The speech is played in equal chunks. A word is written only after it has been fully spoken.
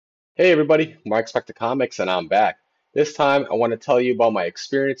Hey everybody, Mark Spector Comics, and I'm back. This time I want to tell you about my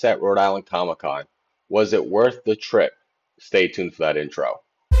experience at Rhode Island Comic Con. Was it worth the trip? Stay tuned for that intro.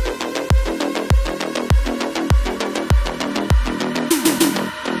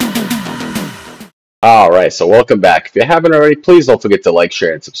 Alright, so welcome back. If you haven't already, please don't forget to like,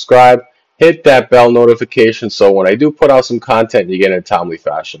 share, and subscribe. Hit that bell notification so when I do put out some content, you get it in a timely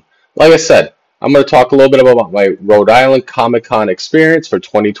fashion. Like I said, I'm going to talk a little bit about my Rhode Island Comic Con experience for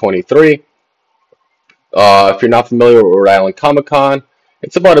 2023. If you're not familiar with Rhode Island Comic Con,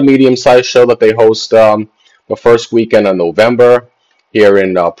 it's about a medium-sized show that they host the first weekend of November here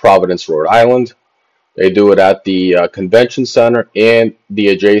in Providence, Rhode Island. They do it at the convention center and the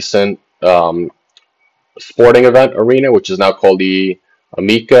adjacent sporting event arena, which is now called the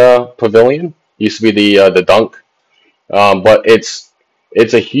Amica Pavilion. Used to be the Dunk, but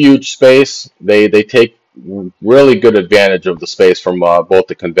it's a huge space. They take really good advantage of the space from both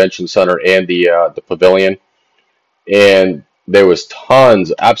the convention center and the pavilion. And there was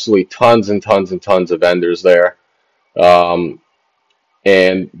tons, absolutely tons and tons and tons of vendors there. Um,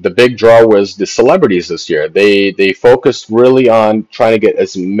 and the big draw was the celebrities this year. They focused really on trying to get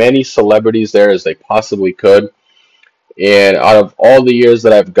as many celebrities there as they possibly could. And out of all the years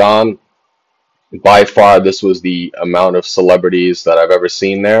that I've gone, by far this was the amount of celebrities that I've ever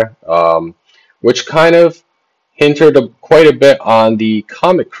seen there, which kind of hinted quite a bit on the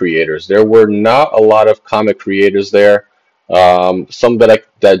comic creators. There were not a lot of comic creators there. Some that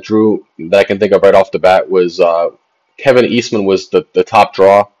I can think of right off the bat was Kevin Eastman was the top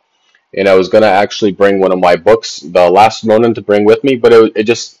draw, and I was gonna actually bring one of my books, The Last Ronin, to bring with me, but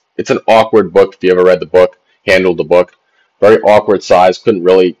it's an awkward book. If you ever read the book, handled the book, very awkward size. Couldn't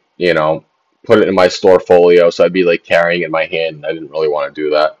really put it in my store folio, so I'd be like carrying it in my hand, and I didn't really want to do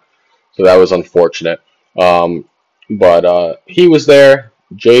that. So that was unfortunate. But he was there.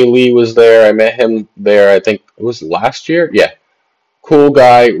 Jay Lee was there. I met him there. I think it was last year. Yeah, cool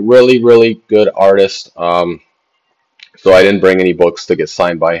guy. Really, really good artist. So I didn't bring any books to get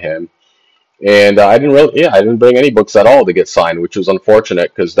signed by him, and I didn't bring any books at all to get signed, which was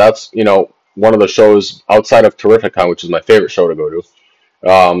unfortunate because that's one of the shows outside of Terrificon, which is my favorite show to go to.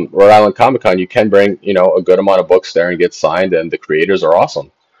 Rhode Island Comic Con, you can bring a good amount of books there and get signed, and the creators are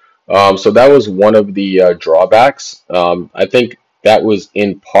awesome. So that was one of the drawbacks. I think that was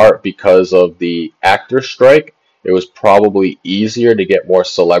in part because of the actor strike. It was probably easier to get more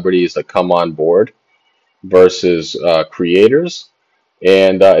celebrities to come on board versus creators.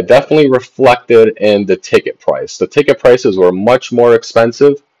 And it definitely reflected in the ticket price. The ticket prices were much more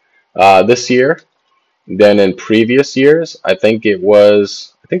expensive this year than in previous years. I think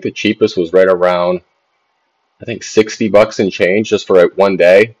the cheapest was right around, I think, $60 and change just for one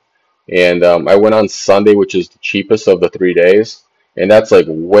day. And I went on Sunday, which is the cheapest of the 3 days. And that's like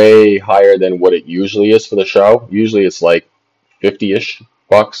way higher than what it usually is for the show. Usually it's like 50-ish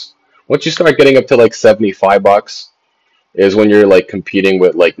bucks. Once you start getting up to like $75 is when you're like competing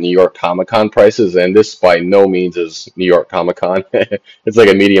with like New York Comic Con prices. And this by no means is New York Comic Con. It's like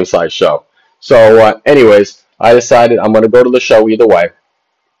a medium-sized show. So anyways, I decided I'm going to go to the show either way,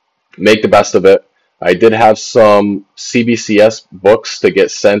 make the best of it. I did have some CBCS books to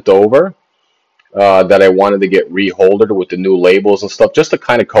get sent over that I wanted to get reholdered with the new labels and stuff, just to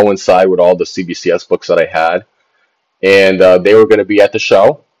kind of coincide with all the CBCS books that I had. And they were going to be at the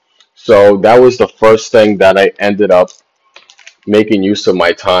show. So that was the first thing that I ended up making use of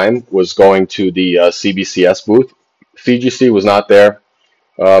my time, was going to the CBCS booth. CGC was not there.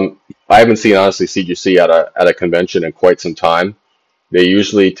 I haven't seen, honestly, CGC at a convention in quite some time. They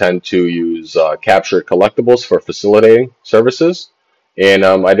usually tend to use captured collectibles for facilitating services. And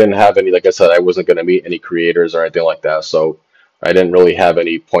I didn't have any, like I said, I wasn't going to meet any creators or anything like that. So I didn't really have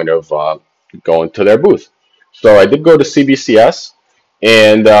any point of going to their booth. So I did go to CBCS,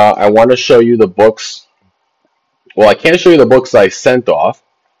 and I want to show you the books. Well, I can't show you the books I sent off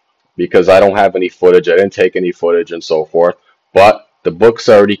because I don't have any footage. I didn't take any footage and so forth. But the books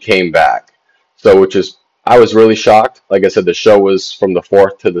already came back. So I was really shocked. Like I said, the show was from the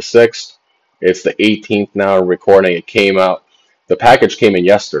 4th to the 6th. It's the 18th now I'm recording. It came out. The package came in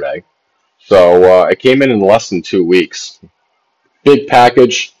yesterday. So it came in less than 2 weeks. Big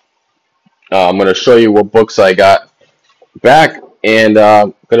package. I'm going to show you what books I got back, and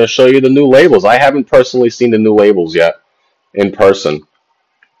I'm going to show you the new labels. I haven't personally seen the new labels yet in person.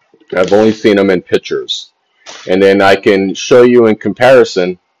 I've only seen them in pictures. And then I can show you in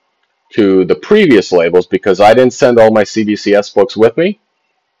comparison to the previous labels, because I didn't send all my CBCS books with me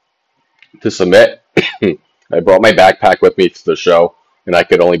to submit. I brought my backpack with me to the show, and I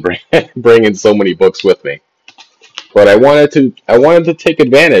could only bring in so many books with me. But I wanted to take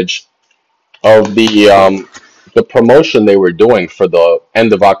advantage of the promotion they were doing for the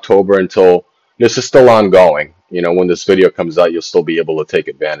end of October until this is still ongoing. You know, when this video comes out, you'll still be able to take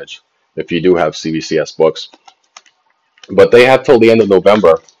advantage if you do have CBCS books. But they have till the end of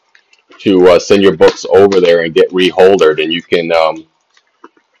November to send your books over there and get reholdered, and you can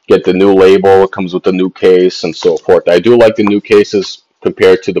get the new label. It comes with the new case and so forth. I do like the new cases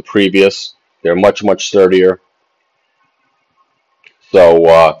compared to the previous. They're much, much sturdier.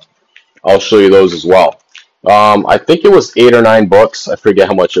 So I'll show you those as well. I think it was 8 or 9 books. I forget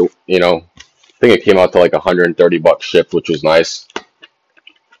how much it, I think it came out to like 130 bucks shipped, which was nice.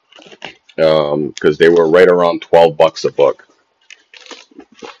 Because they were right around 12 bucks a book.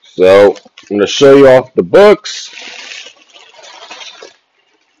 So I'm going to show you off the books.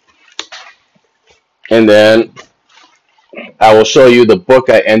 And then I will show you the book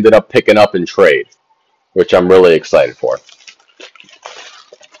I ended up picking up in trade, which I'm really excited for.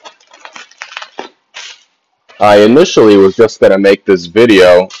 I initially was just going to make this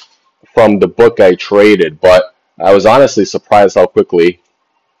video from the book I traded, but I was honestly surprised how quickly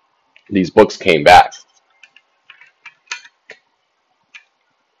these books came back.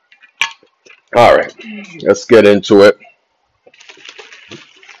 All right, let's get into it.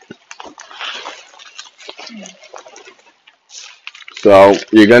 So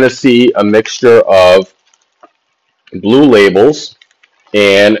you're going to see a mixture of blue labels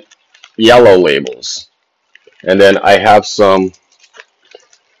and yellow labels. And then I have some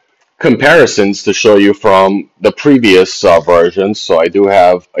comparisons to show you from the previous versions. So I do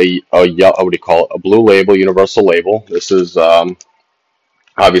have what do you call it? A blue label, universal label. This is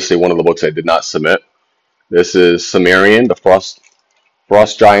obviously one of the books I did not submit. This is Cimmerian, the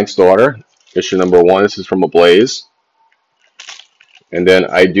Frost Giant's Daughter, issue number 1. This is from Ablaze. And then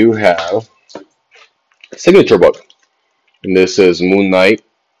I do have a signature book. And this is Moon Knight,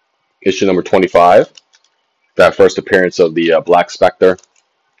 issue number 25. That first appearance of the Black Spectre.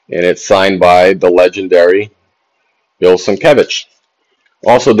 And it's signed by the legendary Bill Sienkiewicz.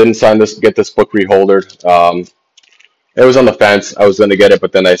 Also didn't get this book reholdered. It was on the fence. I was going to get it,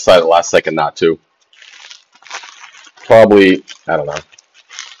 but then I decided last second not to. Probably, I don't know.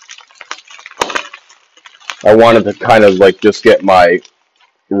 I wanted to kind of like just get my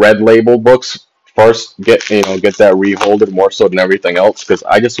red label books first, get that reholdered more so than everything else, because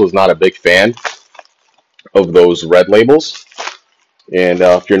I just was not a big fan of those red labels. And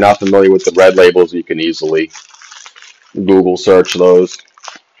if you're not familiar with the red labels, you can easily Google search those.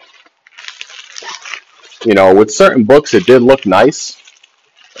 With certain books, it did look nice,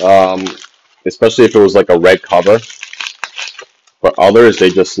 especially if it was like a red cover. But others, they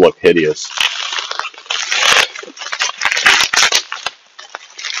just look hideous.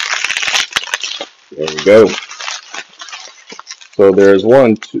 There we go. So there's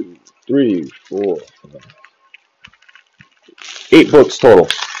 1, 2, 3, 4, 5, 8 books total.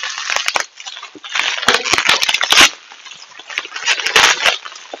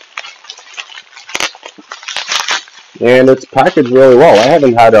 And it's packaged really well. I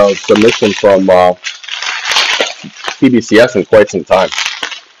haven't had a submission from CBCS in quite some time.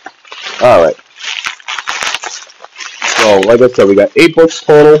 All right. So, like I said, we got 8 books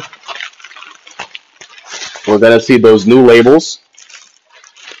total. We're going to see those new labels.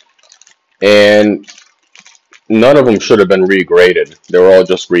 And none of them should have been regraded. They were all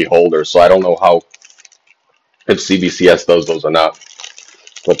just reholders. So I don't know how, if CBCS does those or not.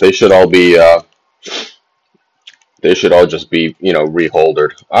 But they should all be, just be,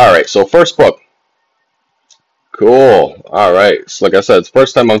 reholdered. All right, so first book. Cool. All right. So like I said, it's the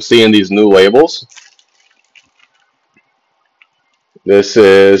first time I'm seeing these new labels. This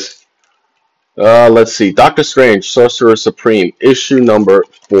is, let's see, Doctor Strange, Sorcerer Supreme, issue number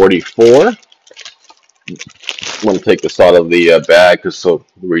 44. I'm going to take this out of the bag just to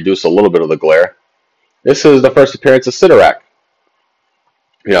reduce a little bit of the glare. This is the first appearance of Sidorak.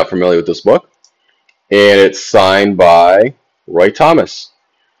 You're not familiar with this book. And it's signed by Roy Thomas.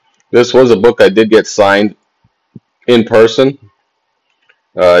 This was a book I did get signed in person.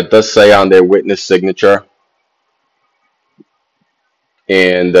 It does say on their witness signature.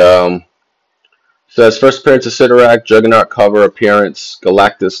 And says first appearance of Sidorak, Juggernaut cover appearance,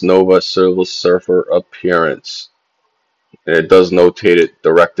 Galactus Nova Silver Surfer appearance. And it does notate it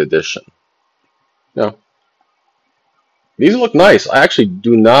direct edition. No. These look nice. I actually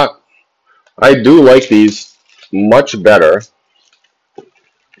do like these much better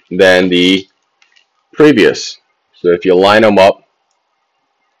than the previous. So if you line them up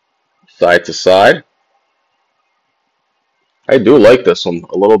side to side, I do like this one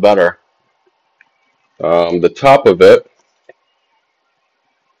a little better. The top of it,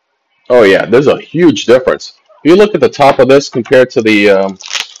 Oh yeah, there's a huge difference. If you look at the top of this compared to the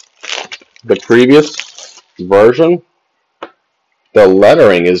previous version, the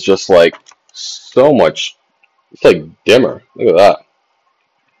lettering is just like so much. It's like dimmer. Look at that.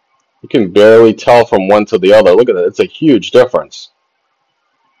 You can barely tell from one to the other. Look at that. It's a huge difference.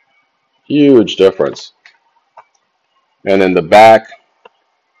 Huge difference. And in the back,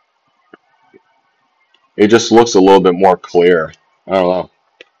 it just looks a little bit more clear. I don't know.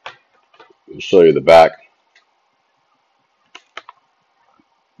 I'll show you the back.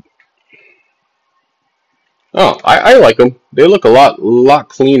 Oh, I like them. They look a lot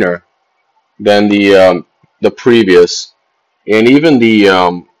cleaner than the previous, and even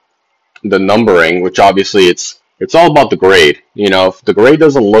the numbering, which obviously it's all about the grade. You know, if the grade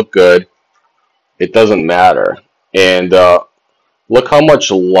doesn't look good, it doesn't matter. And look how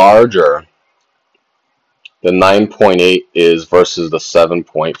much larger the 9.8 is versus the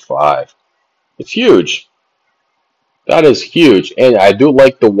 7.5. It's huge. That is huge, and I do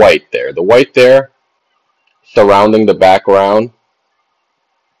like the white there. The white there surrounding the background,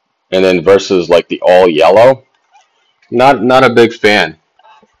 and then versus like the all yellow. Not a big fan.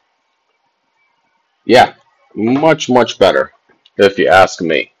 Yeah, much better if you ask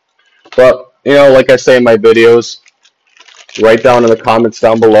me. But you know, like I say in my videos, write down in the comments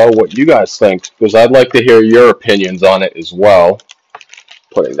down below what you guys think, because I'd like to hear your opinions on it as well.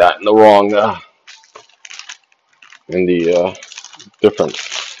 Putting that in the wrong, in the different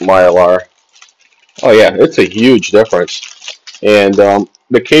Mylar. Oh yeah, it's a huge difference. And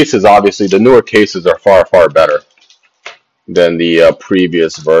the cases, obviously, the newer cases are far better than the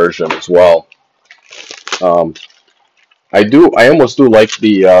previous version as well. Um, I almost do like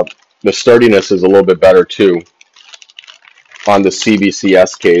the sturdiness is a little bit better too on the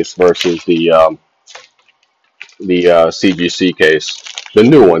CBCS case versus the CGC case. The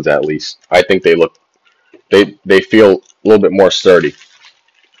new ones, at least, I think they feel a little bit more sturdy.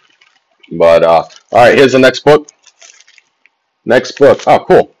 But all right, here's the next book. Next book. Oh,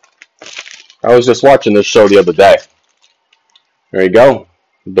 cool. I was just watching this show the other day. There you go.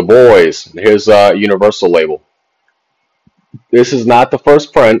 The Boys. Here's a Universal label. This is not the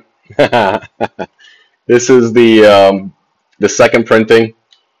first print. This is the second printing.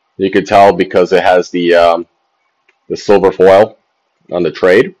 You could tell because it has the silver foil on the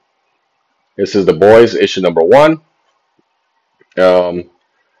trade. This is The Boys, issue number 1. Um,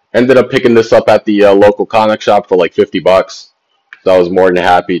 Ended up picking this up at the local comic shop for like 50 bucks. So I was more than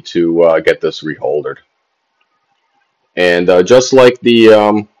happy to get this reholdered. And just like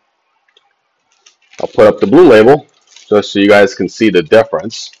I'll put up the blue label just so you guys can see the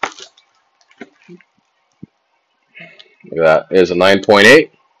difference. Look at that. There's a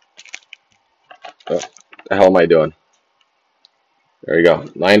 9.8. What the hell am I doing? There you go.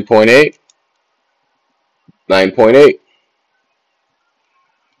 9.8. 9.8.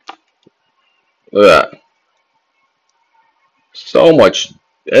 Look at that. So much.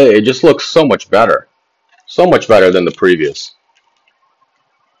 It just looks so much better. So much better than the previous.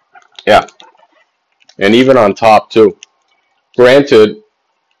 Yeah. And even on top, too. Granted,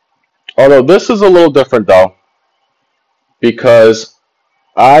 although this is a little different, though, because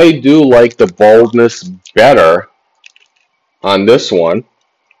I do like the boldness better on this one,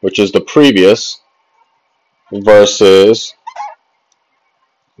 which is the previous, versus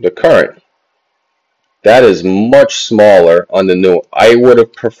the current. That is much smaller on the new. I would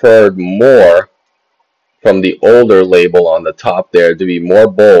have preferred more from the older label on the top there to be more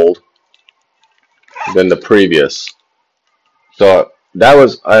bold than the previous. So that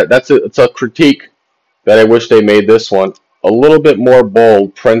was it's a critique that I wish they made this one a little bit more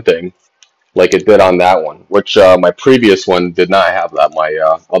bold printing like it did on that one, which my previous one did not have that. My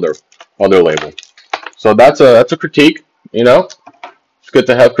other label. So that's a critique. You know, it's good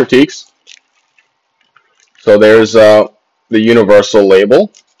to have critiques. So there's the Universal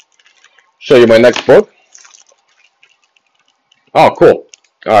label. Show you my next book. Oh, cool.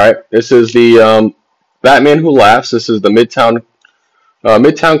 All right, this is the Batman Who Laughs. This is the Midtown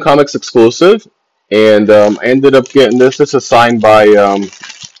Comics exclusive, and I ended up getting this. This is signed by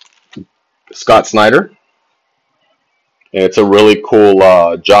Scott Snyder, and it's a really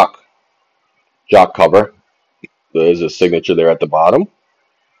cool jock cover. There's a signature there at the bottom,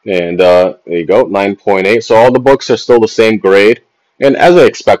 and there you go, 9.8. So all the books are still the same grade, and as I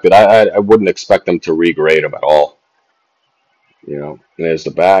expected, I wouldn't expect them to regrade them at all. You know, and there's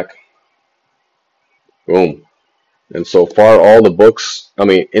the back. Boom. And so far, all the books, I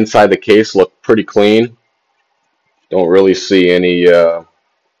mean, inside the case look pretty clean. Don't really see any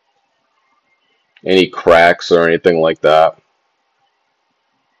cracks or anything like that.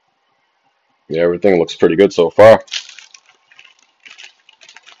 Yeah, everything looks pretty good so far.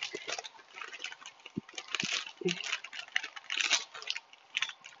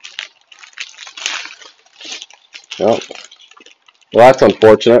 Well, that's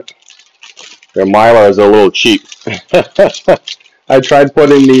unfortunate. Their Mylar is a little cheap. I tried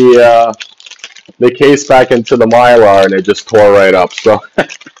putting the case back into the Mylar and it just tore right up. So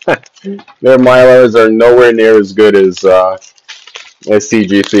their Mylars are nowhere near as good as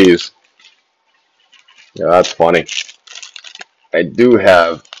CGC's. Yeah, that's funny. I do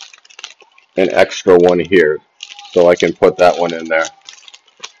have an extra one here, so I can put that one in there.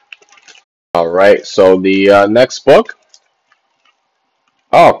 All right, so the next book.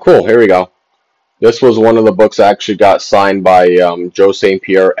 Oh, cool. Here we go. This was one of the books I actually got signed by Joe St.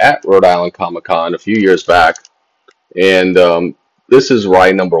 Pierre at Rhode Island Comic Con a few years back. And this is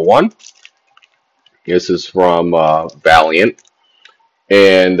Rye #1. This is from Valiant.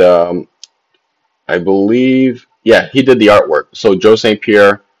 And I believe, yeah, he did the artwork. So Joe St.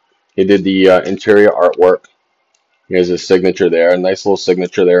 Pierre, he did the interior artwork. Here's his signature there. A nice little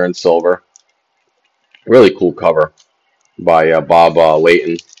signature there in silver. Really cool cover by Bob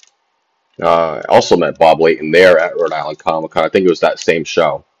Layton. I also met Bob Layton there at Rhode Island Comic Con. I think it was that same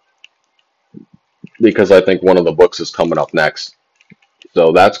show, because I think one of the books is coming up next.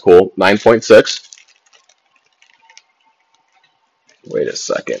 So that's cool. 9.6. Wait a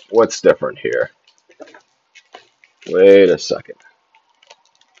second. What's different here? Wait a second.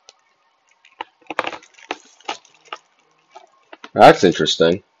 That's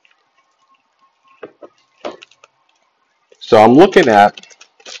interesting. So I'm looking at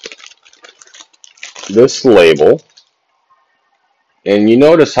this label, and you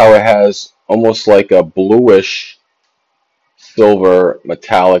notice how it has almost like a bluish silver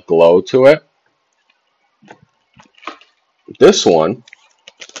metallic glow to it. This one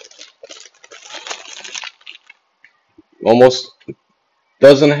almost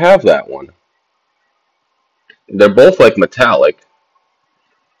doesn't have that one. They're both like metallic.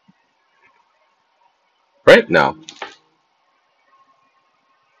 Right now.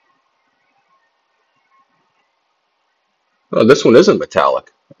 Oh, this one isn't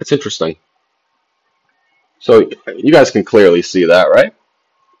metallic. That's interesting. So you guys can clearly see that, right?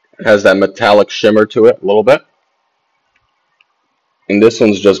 It has that metallic shimmer to it a little bit. And this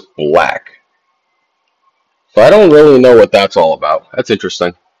one's just black. So I don't really know what that's all about. That's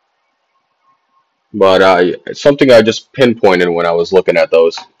interesting. But it's something I just pinpointed when I was looking at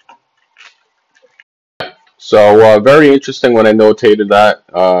those. So very interesting when I notated that.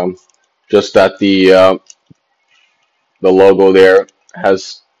 Just that the logo there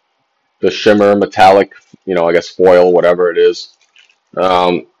has the shimmer metallic, I guess foil, whatever it is.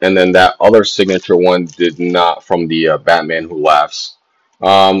 And then that other signature one did not, from the Batman Who Laughs.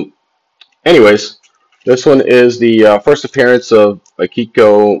 Anyways, this one is the first appearance of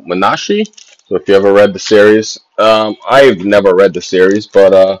Akiko Manashi. So if you ever read the series, I've never read the series,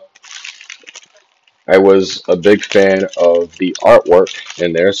 but I was a big fan of the artwork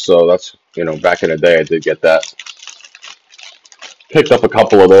in there. So that's, back in the day I did get that. Picked up a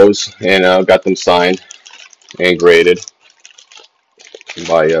couple of those and got them signed and graded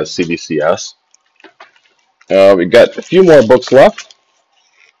by CBCS. We got a few more books left.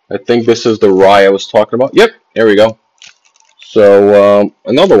 I think this is the Rye I was talking about. Yep, there we go. So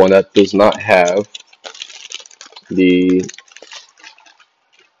another one that does not have the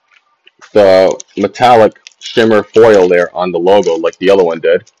metallic shimmer foil there on the logo like the other one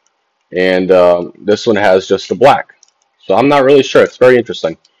did. And this one has just the black. So I'm not really sure. It's very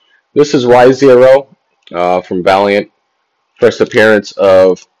interesting. This is Rye Zero from Valiant. First appearance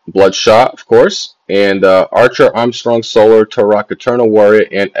of Bloodshot, of course, and Archer, Armstrong, Solar, Turok, Eternal Warrior,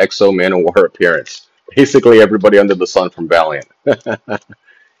 and Exo Man of War appearance. Basically everybody under the sun from Valiant.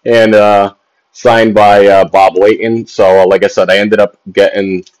 And signed by Bob Layton. So like I said, I ended up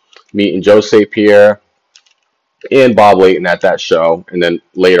meeting Joe St. Pierre and Bob Layton at that show, and then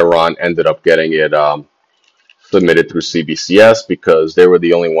later on ended up getting it submitted through CBCS because they were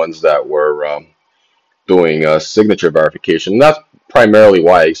the only ones that were doing signature verification. And that's primarily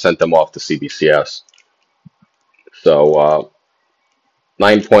why I sent them off to CBCS. So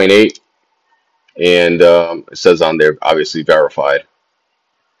 9.8, and it says on there, obviously verified.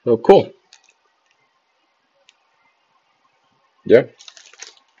 So cool. Yeah.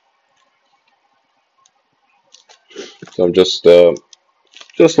 So I'm just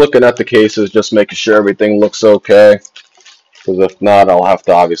looking at the cases, just making sure everything looks okay. Because if not, I'll have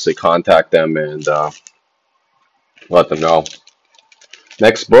to obviously contact them and let them know.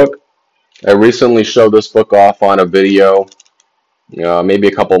 Next book. I recently showed this book off on a video, maybe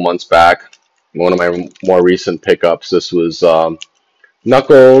a couple months back. one of my more recent pickups. This was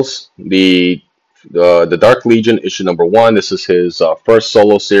Knuckles, the Dark Legion issue #1. This is his first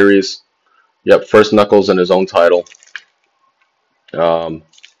solo series. Yep, first Knuckles in his own title.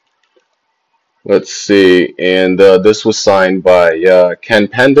 Let's see, and this was signed by Ken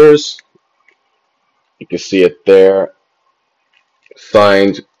Penders. You can see it there.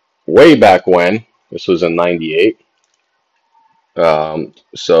 Signed way back when. This was in '98. So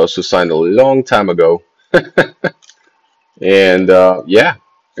this was signed a long time ago. And yeah,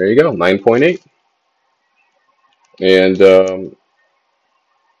 there you go, 9.8. And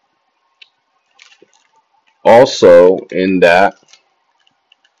also in that,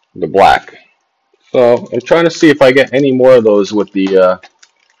 the black. So I'm trying to see if I get any more of those with the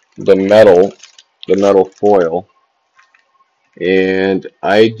metal foil, and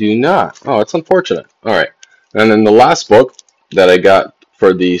I do not. Oh, it's unfortunate. All right, and then the last book that I got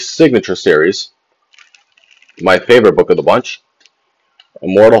for the signature series, my favorite book of the bunch,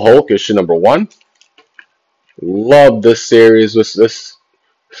 Immortal Hulk issue #1. Love this series. This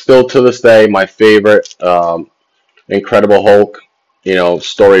still to this day my favorite. Incredible Hulk,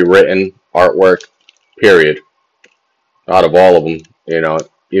 story written, artwork, period. Out of all of them,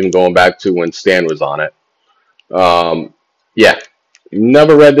 even going back to when Stan was on it. Yeah,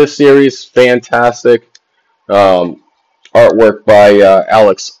 never read this series. Fantastic artwork by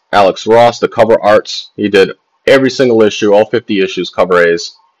Alex Ross. The cover arts, he did every single issue, all 50 issues, cover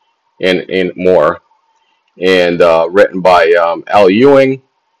A's, and more. And written by Al Ewing,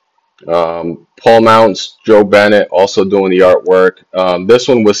 Paul Mounts, Joe Bennett, also doing the artwork. This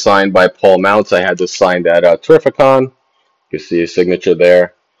one was signed by Paul Mounts. I had this signed at Terrificon. You can see his signature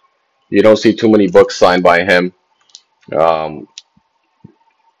there. You don't see too many books signed by him. And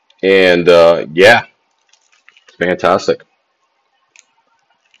yeah, it's fantastic.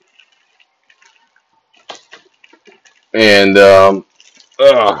 And the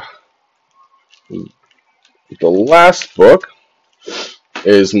last book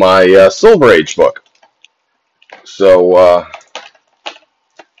is my Silver Age book. So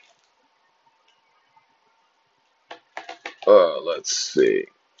let's see.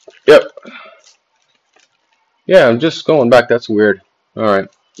 Yep. Yeah, I'm just going back. That's weird. All right.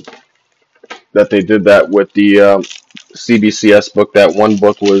 That they did that with the CBCS book. That one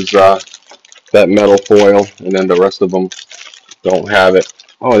book was that metal foil, and then the rest of them don't have it.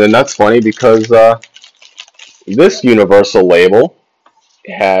 Oh, and then that's funny because this Universal label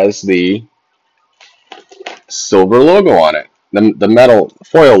has the silver logo on it, the metal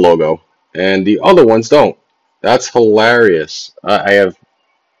foil logo, and the other ones don't. That's hilarious.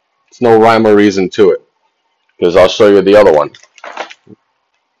 It's no rhyme or reason to it, because I'll show you the other one.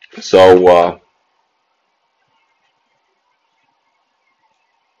 So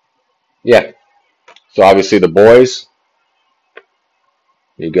yeah, so obviously the boys,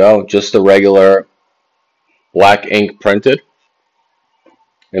 there you go, just the regular black ink printed.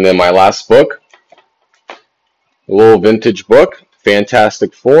 And then my last book, a little vintage book,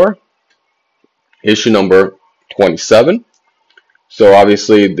 Fantastic Four, issue #27. So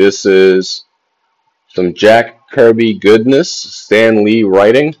obviously this is some Jack Kirby goodness, Stan Lee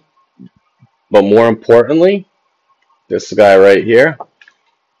writing, but more importantly, this guy right here,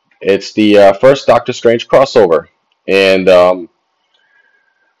 it's the first Doctor Strange crossover. And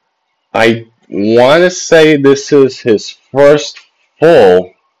I want to say this is his first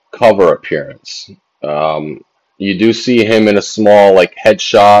full cover appearance. You do see him in a small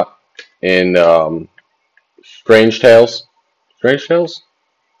headshot in Strange Tales. Strange Tales?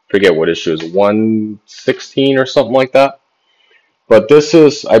 Forget what issue is, 116 or something like that. But this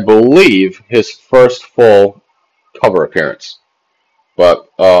is, I believe, his first full cover appearance. But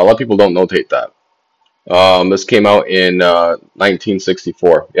a lot of people don't notate that. This came out in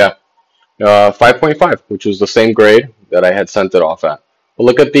 1964. Yeah. 5.5, which was the same grade that I had sent it off at. But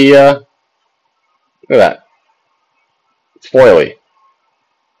look at the, look at that. It's foily.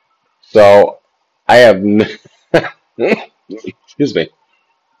 So I have, excuse me,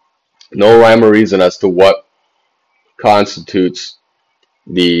 no rhyme or reason as to what constitutes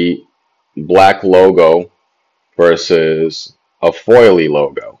the black logo versus a foily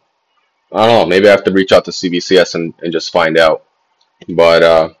logo. I don't know. Maybe I have to reach out to CBCS and just find out.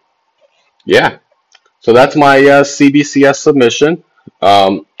 But yeah. So that's my CBCS submission.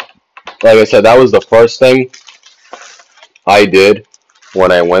 Like I said, that was the first thing I did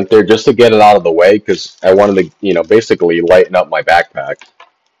when I went there, just to get it out of the way, because I wanted to, basically lighten up my backpack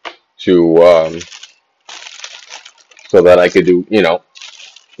to so that I could do,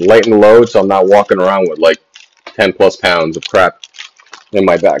 lighten the load, so I'm not walking around with 10+ pounds of crap in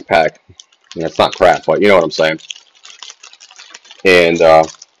my backpack. It's not crap, but you know what I'm saying. And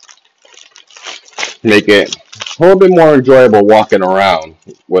make it a little bit more enjoyable walking around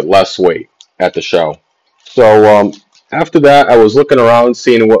with less weight at the show. So after that, I was looking around,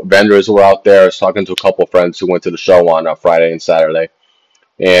 seeing what vendors were out there. I was talking to a couple of friends who went to the show on Friday and Saturday,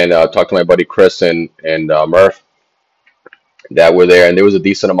 and talked to my buddy Chris and Murph that were there, and there was a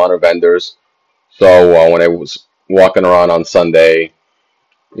decent amount of vendors. So when I was walking around on Sunday,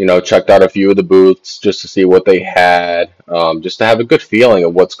 checked out a few of the booths just to see what they had, just to have a good feeling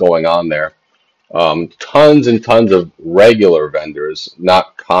of what's going on there. Tons and tons of regular vendors,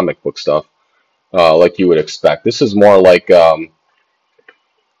 not comic book stuff, like you would expect. This is more like I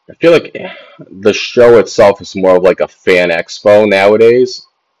feel like the show itself is more of like a fan expo nowadays,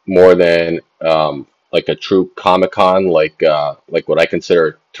 more than like a true Comic Con. Like what I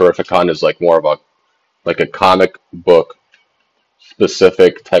consider Terrificon is like more of a comic book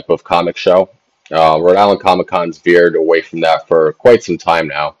specific type of comic show. Rhode Island Comic Con's veered away from that for quite some time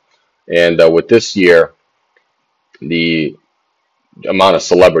now, and with this year, the amount of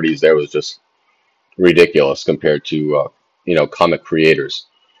celebrities there was just ridiculous compared to comic creators.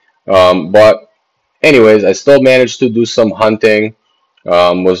 But anyways, I still managed to do some hunting.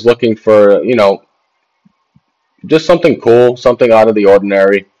 Was looking for just something cool, something out of the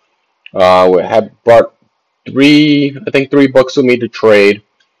ordinary. We had brought I think three books with me to trade,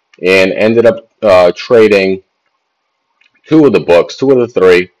 and ended up trading two of the books, two of the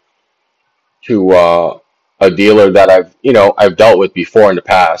three, to a dealer that I've dealt with before in the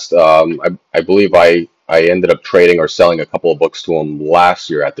past. I believe I ended up trading or selling a couple of books to him last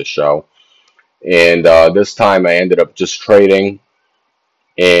year at the show, and this time I ended up just trading,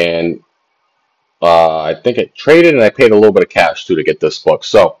 and I think I traded and I paid a little bit of cash too to get this book.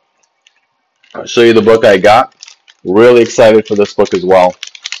 So I'll show you the book I got. Really excited for this book as well.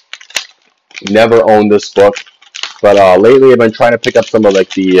 Never owned this book, but lately I've been trying to pick up some of like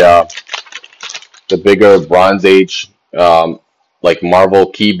the bigger Bronze Age like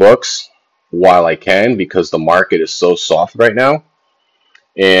Marvel key books while I can, because the market is so soft right now.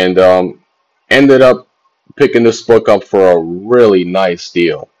 And ended up picking this book up for a really nice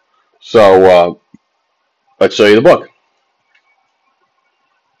deal. So let's show you the book.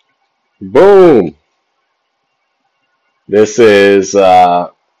 Boom! This is, you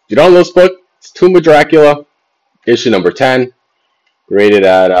don't know this book? It's Tomb of Dracula, issue number 10, rated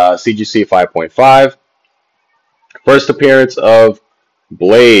at CGC 5.5. First appearance of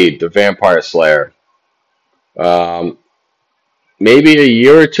Blade, the Vampire Slayer. Maybe a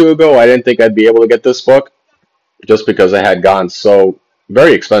year or two ago, I didn't think I'd be able to get this book, just because it had gone so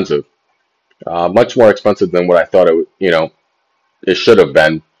very expensive. Much more expensive than what I thought it should have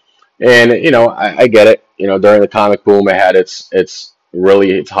been. And I get it. During the comic boom, it had its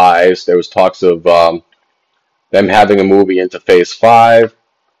really its highs. There was talks of them having a movie into Phase 5,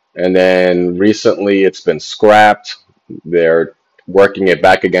 and then recently it's been scrapped. They're working it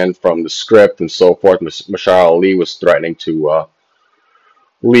back again from the script and so forth. Mashar Ali was threatening to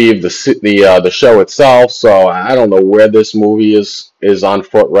leave the show itself. So I don't know where this movie is on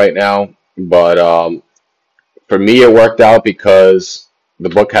foot right now, but for me it worked out because the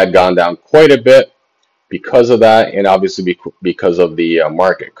book had gone down quite a bit because of that, and obviously because of the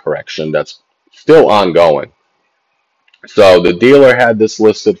market correction that's still ongoing. So the dealer had this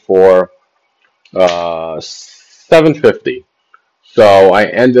listed for $750. So I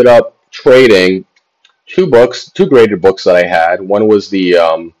ended up trading two books, two graded books that I had. One was the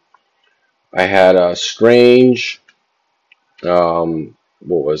I had a Strange, what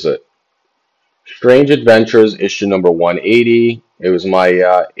was it? Strange Adventures, issue number 180. It was my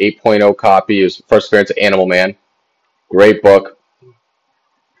 8.0 copy. It was first appearance of Animal Man. Great book,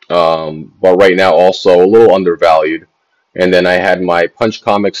 but right now also a little undervalued. And then I had my Punch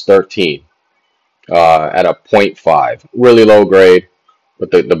Comics 13 at a point .5. Really low grade,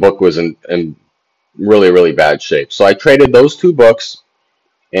 but the book was in really, really bad shape. So I traded those two books,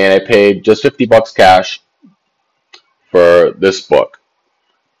 and I paid just $50 cash for this book.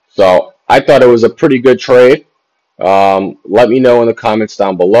 So I thought it was a pretty good trade. Let me know in the comments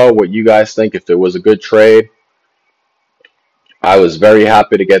down below what you guys think, if it was a good trade. I was very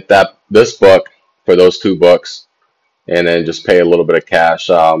happy to get this book for those two books, and then just pay a little bit of cash.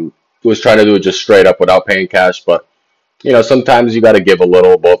 Was trying to do it just straight up without paying cash, but sometimes you got to give a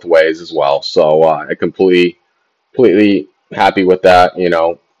little both ways as well. So I completely happy with that,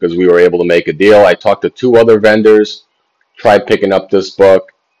 because we were able to make a deal. I talked to two other vendors, tried picking up this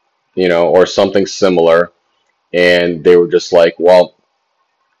book, or something similar, and they were just like, well,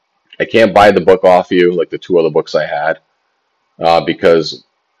 I can't buy the book off you, like the two other books I had, because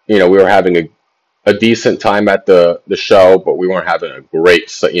we were having a decent time at the show, but we weren't having a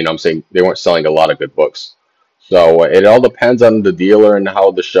great, I'm saying they weren't selling a lot of good books. So it all depends on the dealer and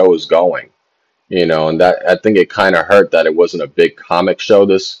how the show is going, and that I think it kind of hurt that it wasn't a big comic show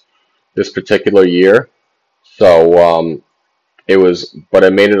this particular year. So but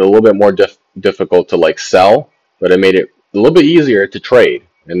it made it a little bit more difficult to like sell, but it made it a little bit easier to trade.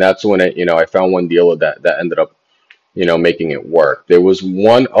 And that's when I found one dealer that ended up, making it work. There was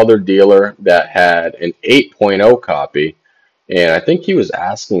one other dealer that had an 8.0 copy, and I think he was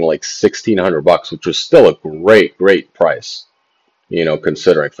asking like $1,600, which was still a great price,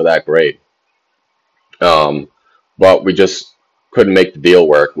 considering for that grade. Um, but we just couldn't make the deal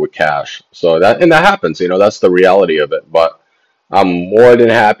work with cash. So that happens, that's the reality of it. But I'm more than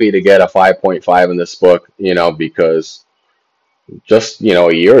happy to get a 5.5 in this book, because just, a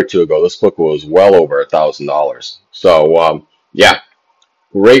year or two ago, this book was well over $1,000. So, yeah,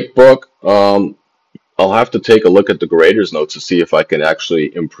 great book. I'll have to take a look at the grader's notes to see if I can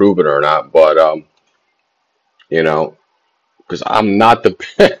actually improve it or not. But, you know, because I'm not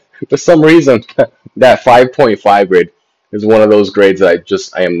for some reason, that 5.5 grade is one of those grades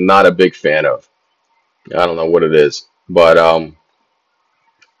that I am not a big fan of. I don't know what it is. But,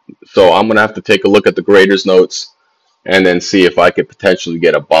 so I'm going to have to take a look at the grader's notes and then see if I could potentially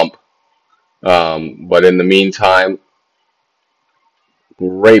get a bump. But in the meantime,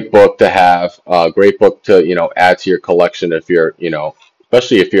 great book to have, great book to, add to your collection if you're,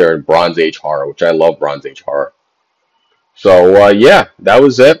 especially if you're in Bronze Age horror, which I love Bronze Age horror. So, yeah, that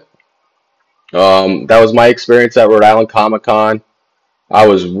was it. That was my experience at Rhode Island Comic Con. I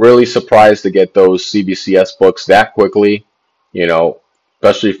was really surprised to get those CBCS books that quickly,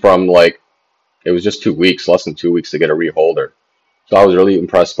 especially from like, it was just 2 weeks, less than 2 weeks to get a reholder. So I was really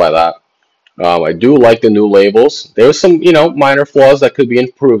impressed by that. I do like the new labels. There's some, minor flaws that could be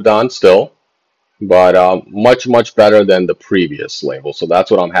improved on still, but much better than the previous label. So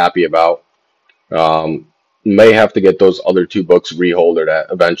that's what I'm happy about. May have to get those other two books reholdered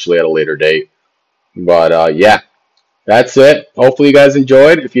eventually at a later date. But yeah, that's it. Hopefully you guys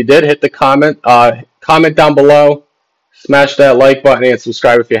enjoyed. If you did, hit the comment down below. Smash that like button and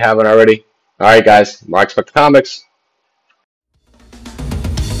subscribe if you haven't already. All right, guys. Mark Spector Comics.